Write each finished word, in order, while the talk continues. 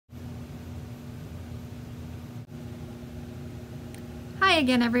Hi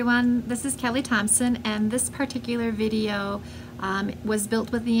again everyone, this is Kelly Thompson, and this particular video was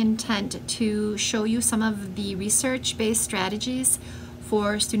built with the intent to show you some of the research-based strategies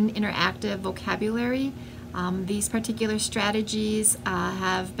for student interactive vocabulary. These particular strategies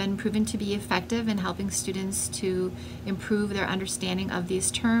have been proven to be effective in helping students to improve their understanding of these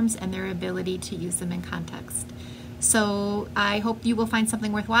terms and their ability to use them in context. So I hope you will find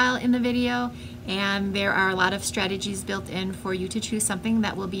something worthwhile in the video, and there are a lot of strategies built in for you to choose something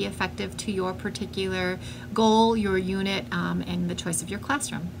that will be effective to your particular goal, your unit, and the choice of your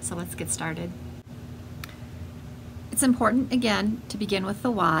classroom. So let's get started. It's important, again, to begin with the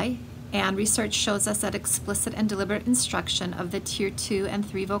why, and research shows us that explicit and deliberate instruction of the Tier 2 and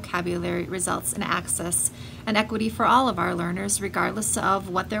 3 vocabulary results in access and equity for all of our learners, regardless of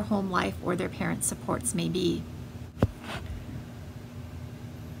what their home life or their parent supports may be.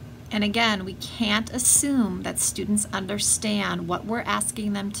 And again, we can't assume that students understand what we're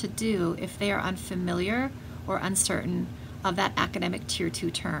asking them to do if they are unfamiliar or uncertain of that academic Tier 2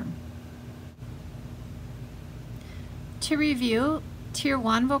 term. To review, Tier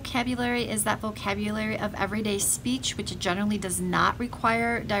 1 vocabulary is that vocabulary of everyday speech which generally does not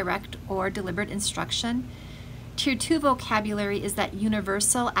require direct or deliberate instruction. Tier 2 vocabulary is that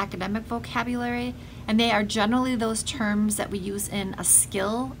universal academic vocabulary, and they are generally those terms that we use in a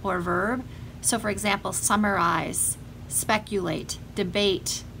skill or verb. So for example, summarize, speculate,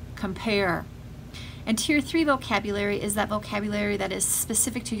 debate, compare. And Tier 3 vocabulary is that vocabulary that is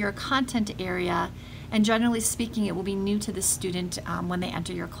specific to your content area, and generally speaking, it will be new to the student when they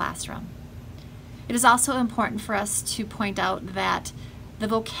enter your classroom. It is also important for us to point out that the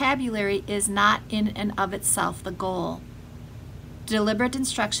vocabulary is not in and of itself the goal. Deliberate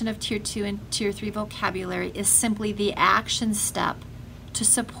instruction of Tier 2 and Tier 3 vocabulary is simply the action step to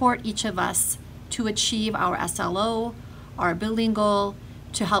support each of us to achieve our SLO, our building goal,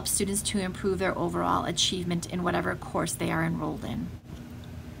 to help students to improve their overall achievement in whatever course they are enrolled in.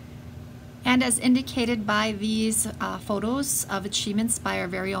 And as indicated by these photos of achievements by our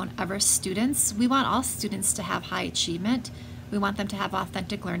very own Everest students, we want all students to have high achievement. We want them to have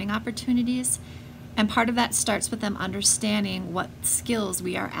authentic learning opportunities, and part of that starts with them understanding what skills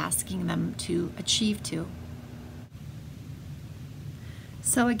we are asking them to achieve to.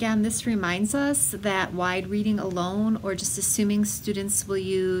 So again, this reminds us that wide reading alone, or just assuming students will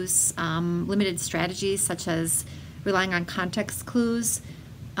use limited strategies such as relying on context clues,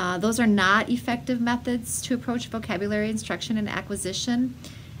 those are not effective methods to approach vocabulary instruction and acquisition.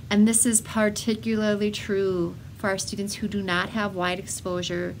 And this is particularly true for our students who do not have wide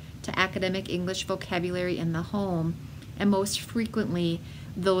exposure to academic English vocabulary in the home, and most frequently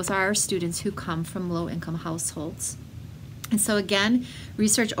those are our students who come from low-income households. And so again,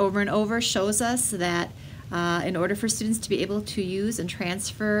 research over and over shows us that in order for students to be able to use and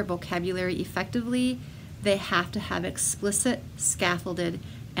transfer vocabulary effectively, they have to have explicit, scaffolded,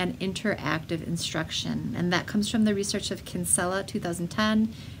 and interactive instruction. And that comes from the research of Kinsella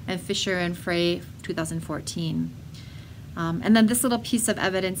 2010 and Fisher and Frey 2014. And then this little piece of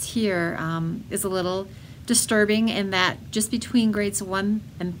evidence here is a little disturbing in that just between grades 1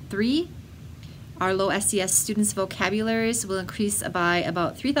 and 3, our low SES students' vocabularies will increase by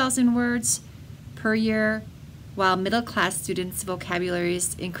about 3,000 words per year, while middle class students'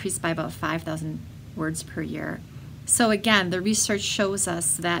 vocabularies increase by about 5,000 words per year. So again, the research shows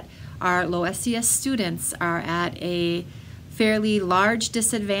us that our low SES students are at a fairly large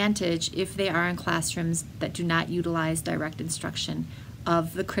disadvantage if they are in classrooms that do not utilize direct instruction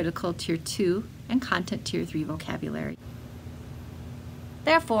of the critical Tier 2 and content Tier 3 vocabulary.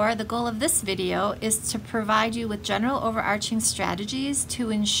 Therefore, the goal of this video is to provide you with general overarching strategies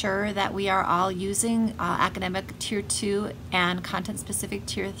to ensure that we are all using academic Tier 2 and content-specific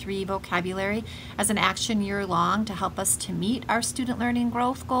Tier 3 vocabulary as an action year-long to help us to meet our student learning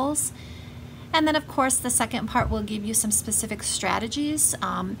growth goals. And then, of course, the second part will give you some specific strategies,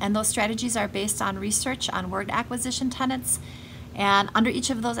 and those strategies are based on research on word acquisition tenets. And under each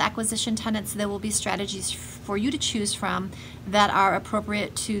of those acquisition tenets, there will be strategies for you to choose from that are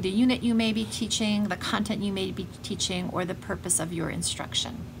appropriate to the unit you may be teaching, the content you may be teaching, or the purpose of your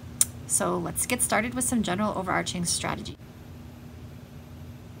instruction. So let's get started with some general overarching strategy.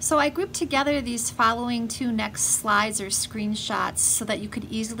 So I grouped together these following two next slides or screenshots so that you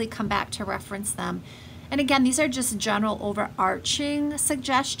could easily come back to reference them. And again, these are just general overarching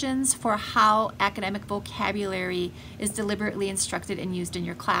suggestions for how academic vocabulary is deliberately instructed and used in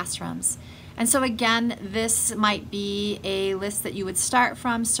your classrooms. And so again, this might be a list that you would start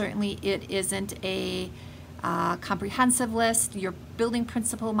from. Certainly it isn't a comprehensive list. Your building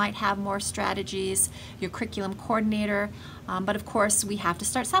principal might have more strategies, your curriculum coordinator, but of course we have to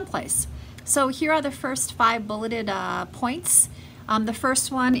start someplace. So here are the first 5 bulleted points. The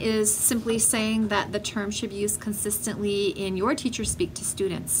first one is simply saying that the term should be used consistently in your teacher speak to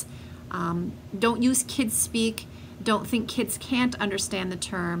students. Don't use kids speak. Don't think kids can't understand the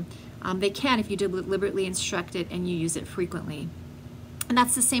term. They can if you deliberately instruct it and you use it frequently. And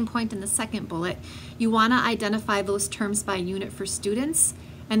that's the same point in the second bullet. You want to identify those terms by unit for students,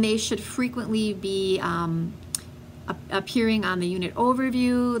 and they should frequently be appearing on the unit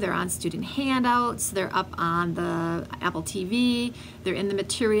overview. They're on student handouts, they're up on the Apple TV, they're in the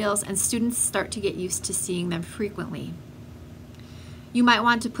materials, and students start to get used to seeing them frequently. You might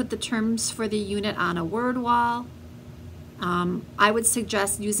want to put the terms for the unit on a word wall. I would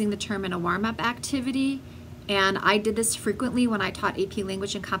suggest using the term in a warm-up activity, and I did this frequently when I taught AP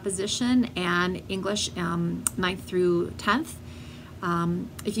Language and Composition and English 9th through 10th.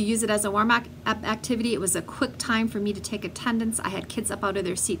 If you use it as a warm-up activity, it was a quick time for me to take attendance. I had kids up out of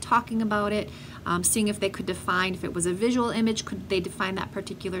their seat talking about it, seeing if they could define, if it was a visual image, could they define that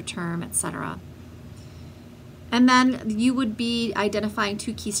particular term, etc. And then you would be identifying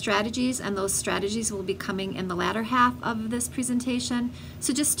 2 key strategies, and those strategies will be coming in the latter half of this presentation.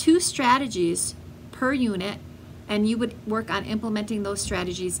 So just 2 strategies per unit, and you would work on implementing those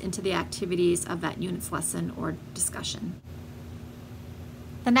strategies into the activities of that unit's lesson or discussion.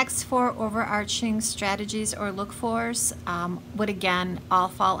 The next 4 overarching strategies or look-fors would again all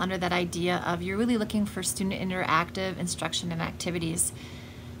fall under that idea of you're really looking for student interactive instruction and activities.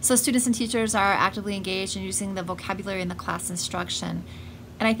 So students and teachers are actively engaged in using the vocabulary in the class instruction.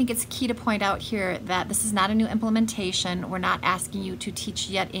 And I think it's key to point out here that this is not a new implementation. We're not asking you to teach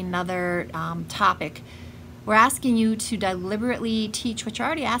yet another topic. We're asking you to deliberately teach what you're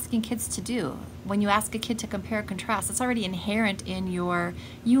already asking kids to do. When you ask a kid to compare and contrast, it's already inherent in your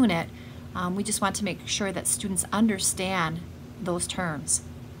unit. We just want to make sure that students understand those terms.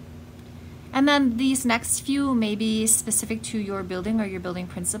 And then these next few may be specific to your building or your building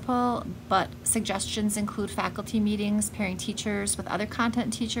principal, but suggestions include faculty meetings, pairing teachers with other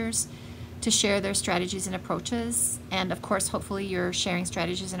content teachers to share their strategies and approaches. And of course, hopefully you're sharing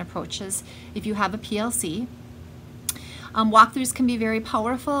strategies and approaches if you have a PLC. Walkthroughs can be very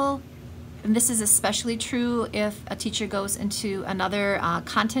powerful, and this is especially true if a teacher goes into another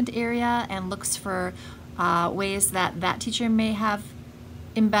content area and looks for ways that that teacher may have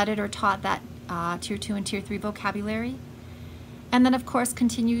embedded or taught that Tier 2 and Tier 3 vocabulary. And then of course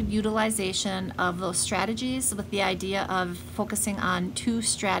continued utilization of those strategies with the idea of focusing on 2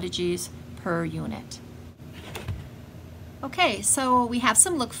 strategies per unit. Okay, so we have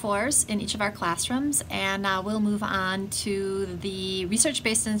some look-fors in each of our classrooms, and now we'll move on to the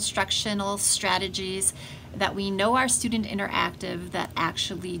research-based instructional strategies that we know are student interactive that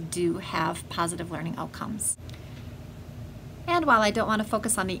actually do have positive learning outcomes. And while I don't want to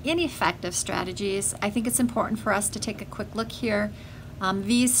focus on the ineffective strategies, I think it's important for us to take a quick look here.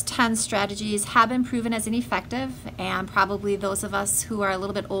 These 10 strategies have been proven as ineffective, and probably those of us who are a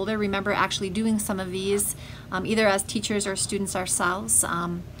little bit older remember actually doing some of these, either as teachers or students ourselves.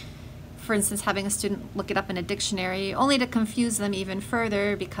 For instance, having a student look it up in a dictionary only to confuse them even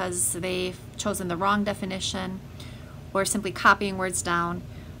further because they've chosen the wrong definition, or simply copying words down.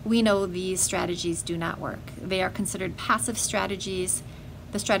 We know these strategies do not work. They are considered passive strategies.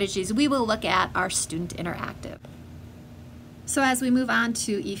 The strategies we will look at are student interactive. So as we move on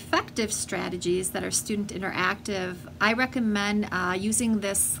to effective strategies that are student interactive, I recommend using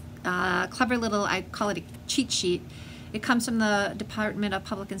this clever little, I call it a cheat sheet. It comes from the Department of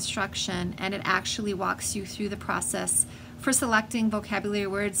Public Instruction, and it actually walks you through the process for selecting vocabulary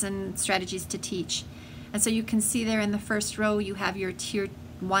words and strategies to teach. And so you can see there in the first row you have your Tier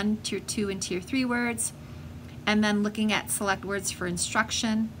 1, Tier 2, and Tier 3 words, and then looking at select words for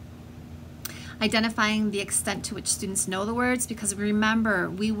instruction, identifying the extent to which students know the words, because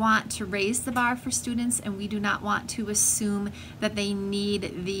remember, we want to raise the bar for students, and we do not want to assume that they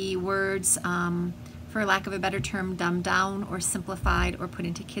need the words, for lack of a better term, dumbed down or simplified or put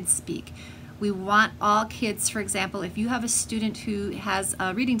into kids speak. We want all kids, for example, if you have a student who has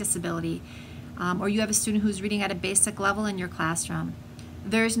a reading disability, or you have a student who's reading at a basic level in your classroom,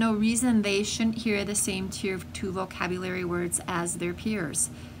 there's no reason they shouldn't hear the same Tier 2 vocabulary words as their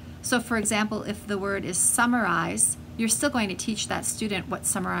peers. So for example, if the word is summarize, you're still going to teach that student what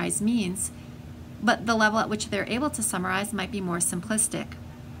summarize means, but the level at which they're able to summarize might be more simplistic.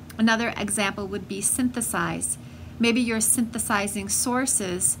 Another example would be synthesize. Maybe you're synthesizing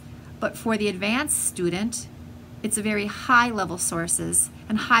sources, but for the advanced student, It's a very high-level sources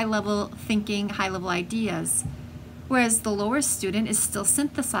and high-level thinking, high-level ideas. Whereas the lower student is still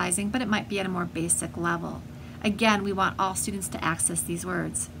synthesizing, but it might be at a more basic level. Again, we want all students to access these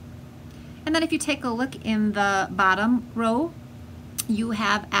words. And then if you take a look in the bottom row, you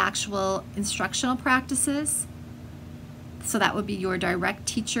have actual instructional practices. So that would be your direct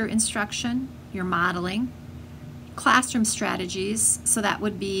teacher instruction, your modeling. Classroom strategies, so that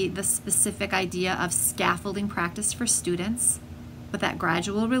would be the specific idea of scaffolding practice for students with that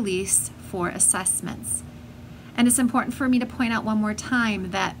gradual release for assessments. And it's important for me to point out one more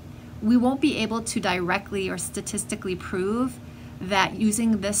time that we won't be able to directly or statistically prove that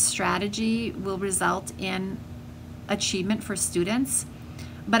using this strategy will result in achievement for students,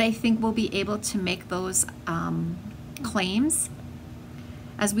 but I think we'll be able to make those claims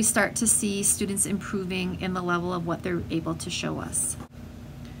as we start to see students improving in the level of what they're able to show us.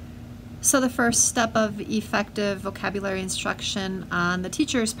 So the first step of effective vocabulary instruction on the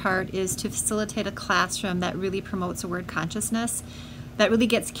teacher's part is to facilitate a classroom that really promotes a word consciousness, that really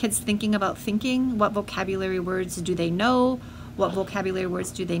gets kids thinking about thinking. What vocabulary words do they know? What vocabulary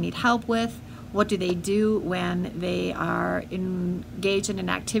words do they need help with? What do they do when they are engaged in an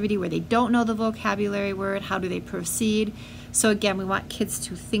activity where they don't know the vocabulary word? How do they proceed? So again, we want kids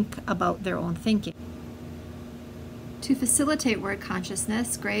to think about their own thinking. To facilitate word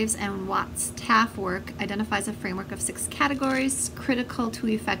consciousness, Graves and Watt's TAF work identifies a framework of 6 categories critical to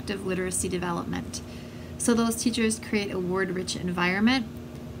effective literacy development. So those teachers create a word-rich environment.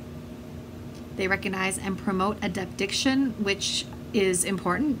 They recognize and promote adept diction, which is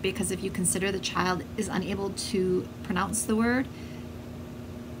important because if you consider the child is unable to pronounce the word,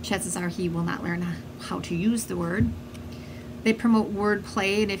 chances are he will not learn how to use the word. They promote word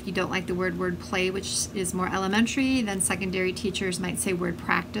play, and if you don't like the word play, which is more elementary, then secondary teachers might say word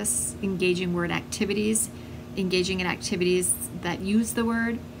practice, engaging word activities, engaging in activities that use the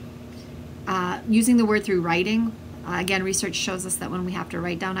word, using the word through writing. Again, research shows us that when we have to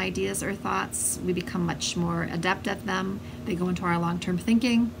write down ideas or thoughts, we become much more adept at them. They go into our long-term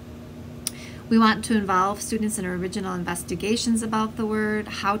thinking. We want to involve students in original investigations about the word,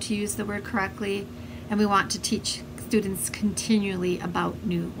 how to use the word correctly, and we want to teach students continually about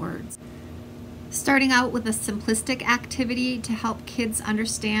new words. Starting out with a simplistic activity to help kids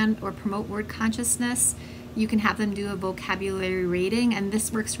understand or promote word consciousness, you can have them do a vocabulary rating, and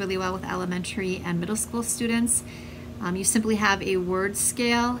this works really well with elementary and middle school students. You simply have a word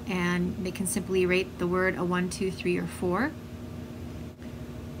scale, and they can simply rate the word a 1, 2, 3, or 4.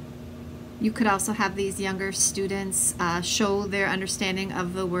 You could also have these younger students show their understanding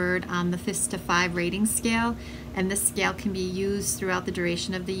of the word on the 5 to 5 rating scale, and this scale can be used throughout the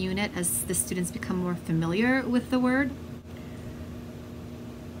duration of the unit as the students become more familiar with the word.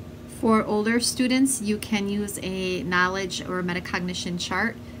 For older students, you can use a knowledge or metacognition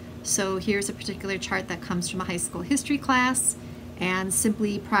chart. So here's a particular chart that comes from a high school history class, and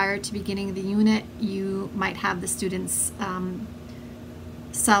simply prior to beginning the unit, you might have the students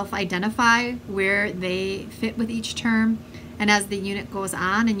self-identify where they fit with each term, and as the unit goes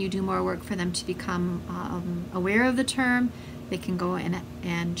on and you do more work for them to become aware of the term, they can go in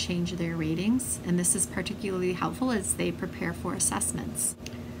and change their ratings, and this is particularly helpful as they prepare for assessments.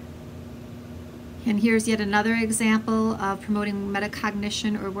 And here's yet another example of promoting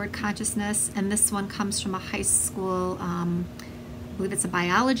metacognition or word consciousness, and this one comes from a high school, I believe it's a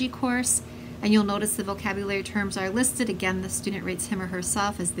biology course, and you'll notice the vocabulary terms are listed. Again, the student rates him or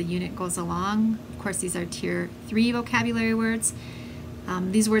herself as the unit goes along. Of course, these are tier 3 vocabulary words.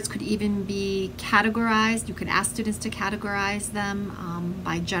 These words could even be categorized. You could ask students to categorize them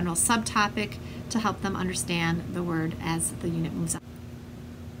by general subtopic to help them understand the word as the unit moves on.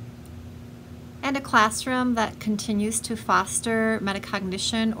 And a classroom that continues to foster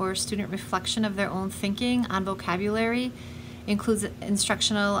metacognition or student reflection of their own thinking on vocabulary includes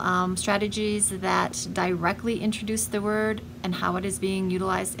instructional strategies that directly introduce the word and how it is being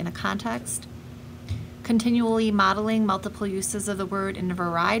utilized in a context, continually modeling multiple uses of the word in a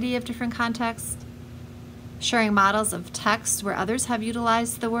variety of different contexts, sharing models of text where others have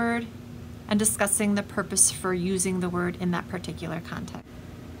utilized the word, and discussing the purpose for using the word in that particular context.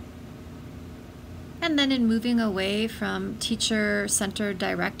 And then in moving away from teacher-centered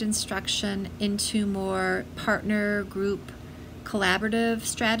direct instruction into more partner, group, collaborative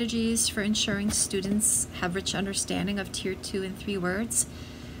strategies for ensuring students have rich understanding of tier 2 and 3 words.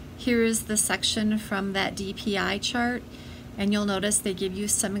 Here is the section from that DPI chart, and you'll notice they give you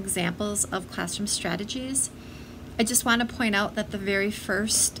some examples of classroom strategies. I just want to point out that the very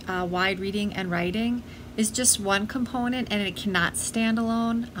first wide reading and writing is just one component and it cannot stand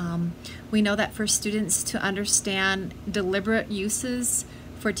alone. We know that for students to understand deliberate uses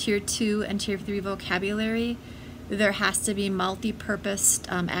for Tier 2 and Tier 3 vocabulary, there has to be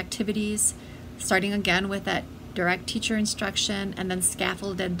multi-purposed activities, starting again with that direct teacher instruction and then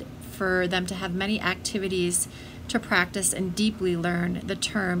scaffolded for them to have many activities to practice and deeply learn the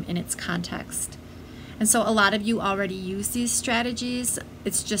term in its context. And so a lot of you already use these strategies.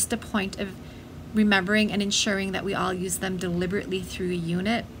 It's just a point of remembering and ensuring that we all use them deliberately through a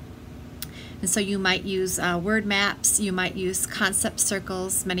unit. And so you might use word maps, you might use concept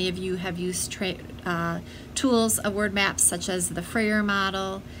circles. Many of you have used tools of word maps such as the Freyer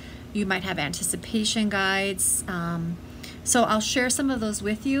model. You might have anticipation guides. So I'll share some of those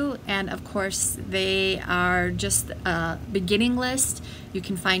with you, and of course they are just a beginning list. You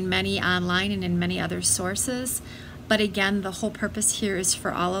can find many online and in many other sources. But again, the whole purpose here is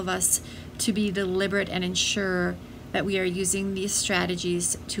for all of us to be deliberate and ensure that we are using these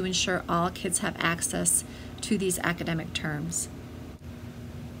strategies to ensure all kids have access to these academic terms.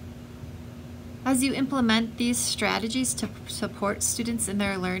 As you implement these strategies to support students in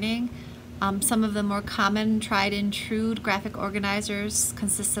their learning, some of the more common tried and true graphic organizers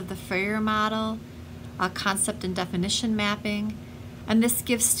consist of the Freyer model, concept and definition mapping, and this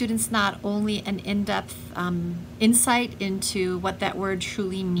gives students not only an in-depth insight into what that word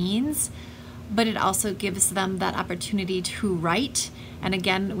truly means, but it also gives them that opportunity to write. And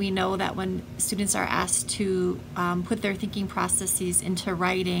again, we know that when students are asked to put their thinking processes into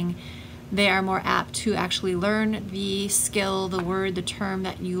writing, they are more apt to actually learn the skill, the word, the term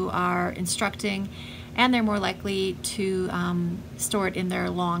that you are instructing, and they're more likely to store it in their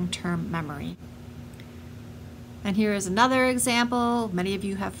long-term memory. And here is another example. Many of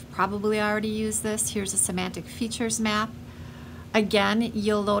you have probably already used this. Here's a semantic features map. Again,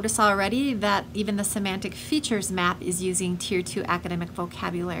 you'll notice already that even the semantic features map is using Tier 2 academic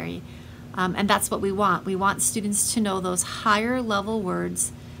vocabulary. And that's what we want. We want students to know those higher level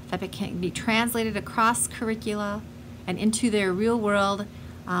words that can be translated across curricula and into their real world,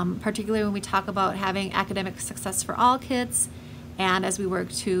 particularly when we talk about having academic success for all kids, and as we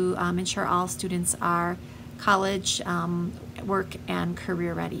work to ensure all students are college, work, and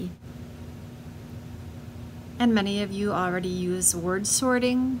career ready. And many of you already use word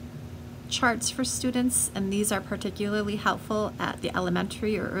sorting charts for students, and these are particularly helpful at the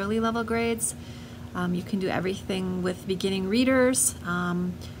elementary or early level grades. You can do everything with beginning readers.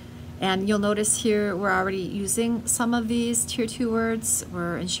 And you'll notice here we're already using some of these Tier 2 words.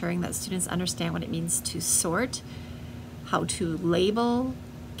 We're ensuring that students understand what it means to sort, how to label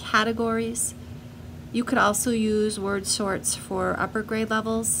categories. You could also use word sorts for upper grade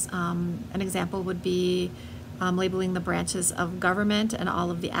levels. An example would be labeling the branches of government and all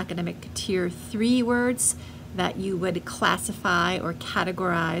of the academic Tier 3 words that you would classify or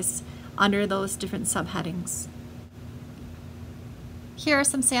categorize under those different subheadings. Here are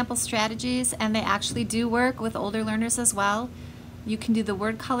some sample strategies, and they actually do work with older learners as well. You can do the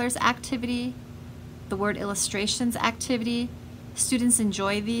word colors activity, the word illustrations activity. Students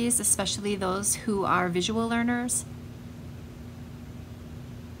enjoy these, especially those who are visual learners.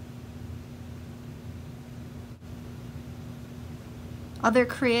 Other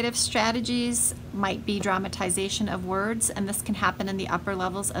creative strategies might be dramatization of words, and this can happen in the upper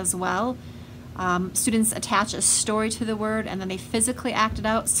levels as well. Students attach a story to the word and then they physically act it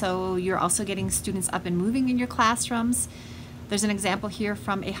out, so you're also getting students up and moving in your classrooms. There's an example here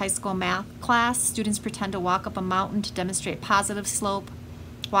from a high school math class. Students pretend to walk up a mountain to demonstrate positive slope,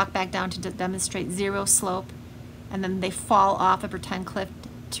 walk back down to demonstrate zero slope, and then they fall off a pretend cliff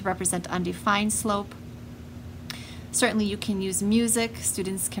to represent undefined slope. Certainly you can use music.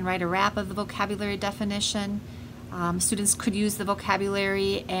 Students can write a rap of the vocabulary definition. Students could use the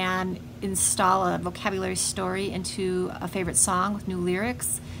vocabulary and install a vocabulary story into a favorite song with new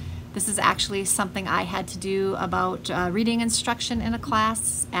lyrics. This is actually something I had to do about reading instruction in a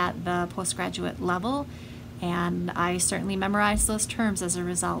class at the postgraduate level, and I certainly memorized those terms as a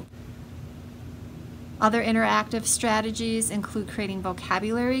result. Other interactive strategies include creating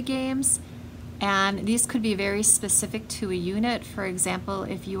vocabulary games, and these could be very specific to a unit. For example,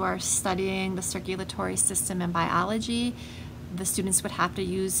 if you are studying the circulatory system in biology, the students would have to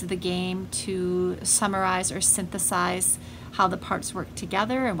use the game to summarize or synthesize how the parts work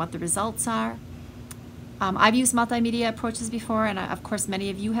together and what the results are. I've used multimedia approaches before, and of course many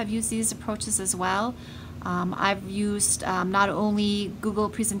of you have used these approaches as well. I've used not only Google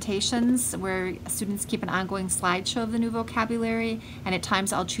presentations where students keep an ongoing slideshow of the new vocabulary, and at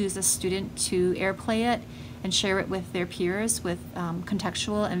times I'll choose a student to airplay it and share it with their peers with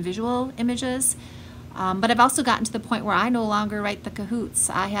contextual and visual images. But I've also gotten to the point where I no longer write the Kahoots.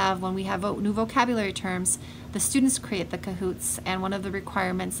 When we have new vocabulary terms, the students create the Kahoots, and one of the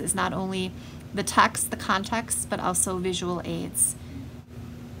requirements is not only the text, the context, but also visual aids.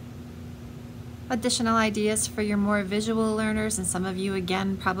 Additional ideas for your more visual learners, and some of you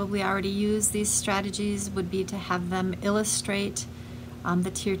again probably already use these strategies, would be to have them illustrate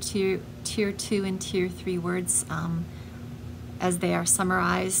the tier 2 and tier 3 words as they are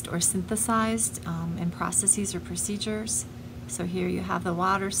summarized or synthesized in processes or procedures. So here you have the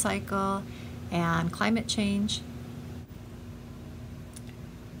water cycle and climate change.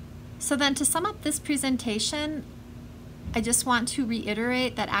 So then, to sum up this presentation, I just want to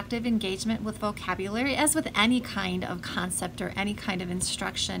reiterate that active engagement with vocabulary, as with any kind of concept or any kind of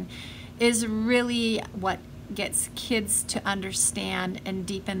instruction, is really what gets kids to understand and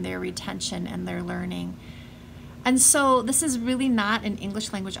deepen their retention and their learning. And so this is really not an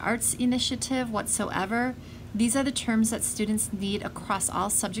English language arts initiative whatsoever. These are the terms that students need across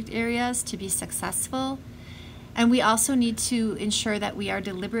all subject areas to be successful. And we also need to ensure that we are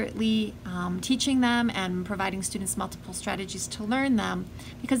deliberately teaching them and providing students multiple strategies to learn them,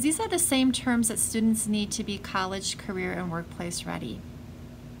 because these are the same terms that students need to be college, career, and workplace ready.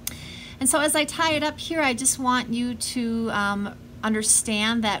 And so as I tie it up here, I just want you to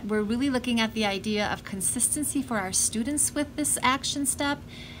understand that we're really looking at the idea of consistency for our students with this action step.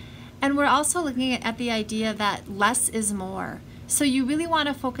 And we're also looking at the idea that less is more. So you really want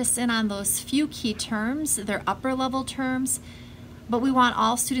to focus in on those few key terms. They're upper level terms, but we want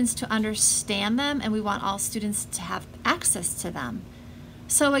all students to understand them, and we want all students to have access to them.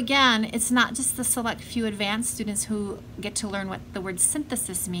 So again, it's not just the select few advanced students who get to learn what the word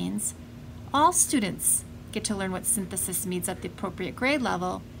synthesis means. All students get to learn what synthesis means at the appropriate grade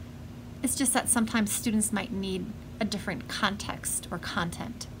level. It's just that sometimes students might need a different context or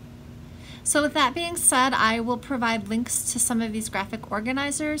content. So with that being said, I will provide links to some of these graphic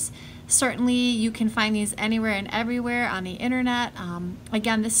organizers. Certainly you can find these anywhere and everywhere on the internet.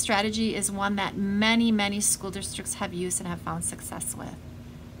 Again, this strategy is one that many school districts have used and have found success with.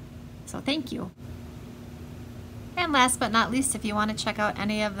 So thank you. And last but not least, if you want to check out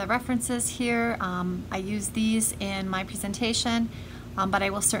any of the references here, I use these in my presentation. But I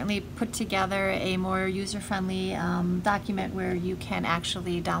will certainly put together a more user-friendly document where you can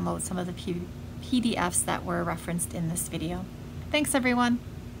actually download some of the PDFs that were referenced in this video. Thanks, everyone.